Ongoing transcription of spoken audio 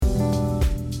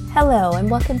Hello, and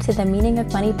welcome to the Meaning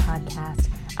of Money podcast.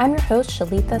 I'm your host,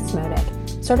 Shalitha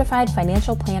Smodik, certified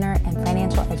financial planner and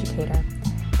financial educator.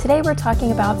 Today we're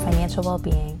talking about financial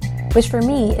well-being, which for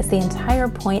me is the entire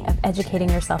point of educating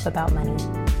yourself about money.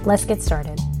 Let's get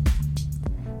started.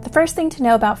 The first thing to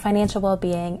know about financial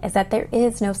well-being is that there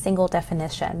is no single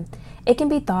definition. It can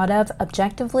be thought of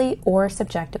objectively or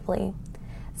subjectively.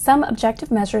 Some objective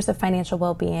measures of financial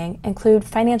well-being include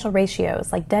financial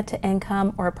ratios like debt to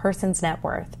income or a person's net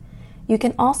worth. You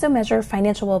can also measure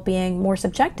financial well-being more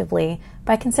subjectively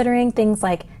by considering things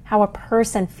like how a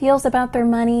person feels about their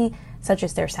money, such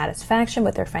as their satisfaction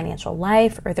with their financial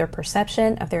life or their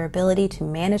perception of their ability to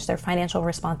manage their financial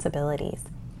responsibilities.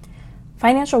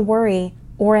 Financial worry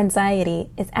or anxiety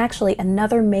is actually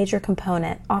another major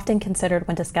component often considered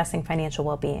when discussing financial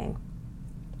well-being.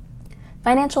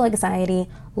 Financial anxiety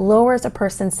lowers a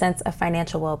person's sense of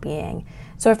financial well-being.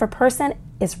 So if a person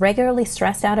is regularly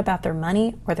stressed out about their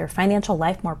money or their financial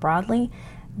life more broadly,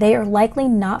 they are likely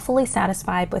not fully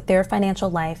satisfied with their financial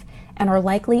life and are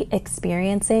likely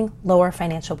experiencing lower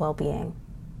financial well-being.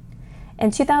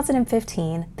 In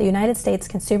 2015, the United States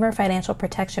Consumer Financial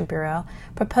Protection Bureau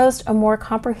proposed a more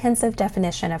comprehensive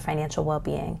definition of financial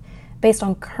well-being based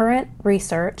on current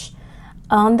research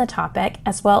on the topic,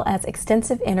 as well as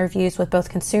extensive interviews with both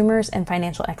consumers and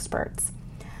financial experts.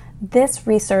 This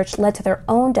research led to their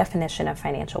own definition of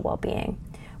financial well-being,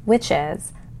 which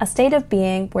is a state of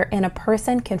being wherein a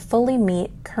person can fully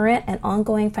meet current and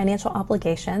ongoing financial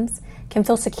obligations, can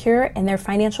feel secure in their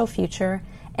financial future,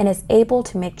 and is able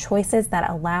to make choices that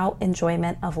allow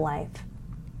enjoyment of life.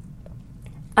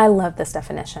 I love this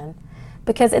definition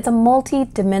because it's a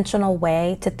multi-dimensional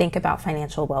way to think about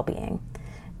financial well-being.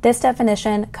 This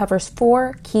definition covers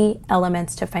 4 key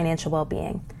elements to financial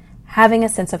well-being: having a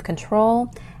sense of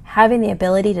control, having the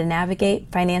ability to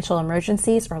navigate financial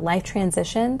emergencies or life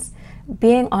transitions,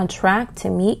 being on track to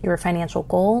meet your financial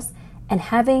goals, and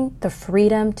having the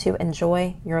freedom to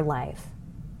enjoy your life.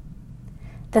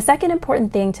 The second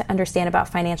important thing to understand about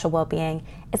financial well-being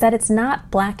is that it's not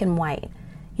black and white.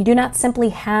 You do not simply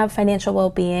have financial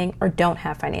well-being or don't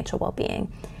have financial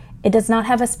well-being. It does not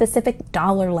have a specific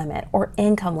dollar limit or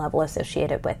income level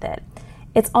associated with it.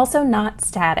 It's also not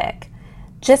static.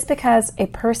 Just because a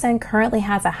person currently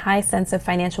has a high sense of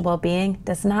financial well-being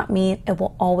does not mean it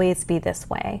will always be this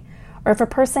way. Or if a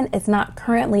person is not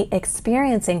currently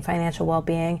experiencing financial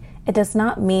well-being, it does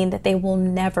not mean that they will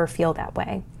never feel that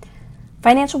way.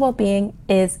 Financial well-being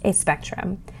is a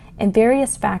spectrum, and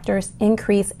various factors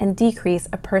increase and decrease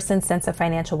a person's sense of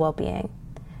financial well-being,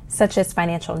 such as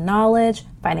financial knowledge,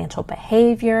 financial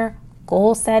behavior,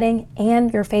 goal setting,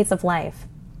 and your phase of life.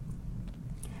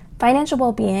 Financial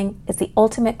well-being is the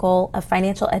ultimate goal of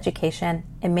financial education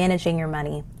and managing your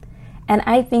money. And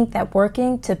I think that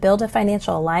working to build a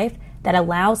financial life that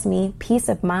allows me peace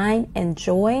of mind and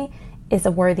joy is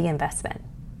a worthy investment.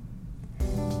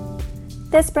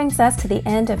 This brings us to the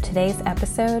end of today's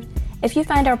episode. If you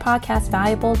find our podcast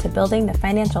valuable to building the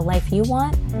financial life you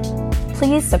want,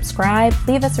 please subscribe,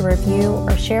 leave us a review,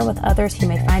 or share with others who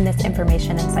may find this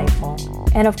information insightful.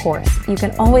 And of course, you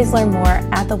can always learn more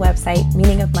at the website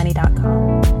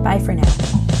meaningofmoney.com. Bye for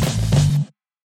now.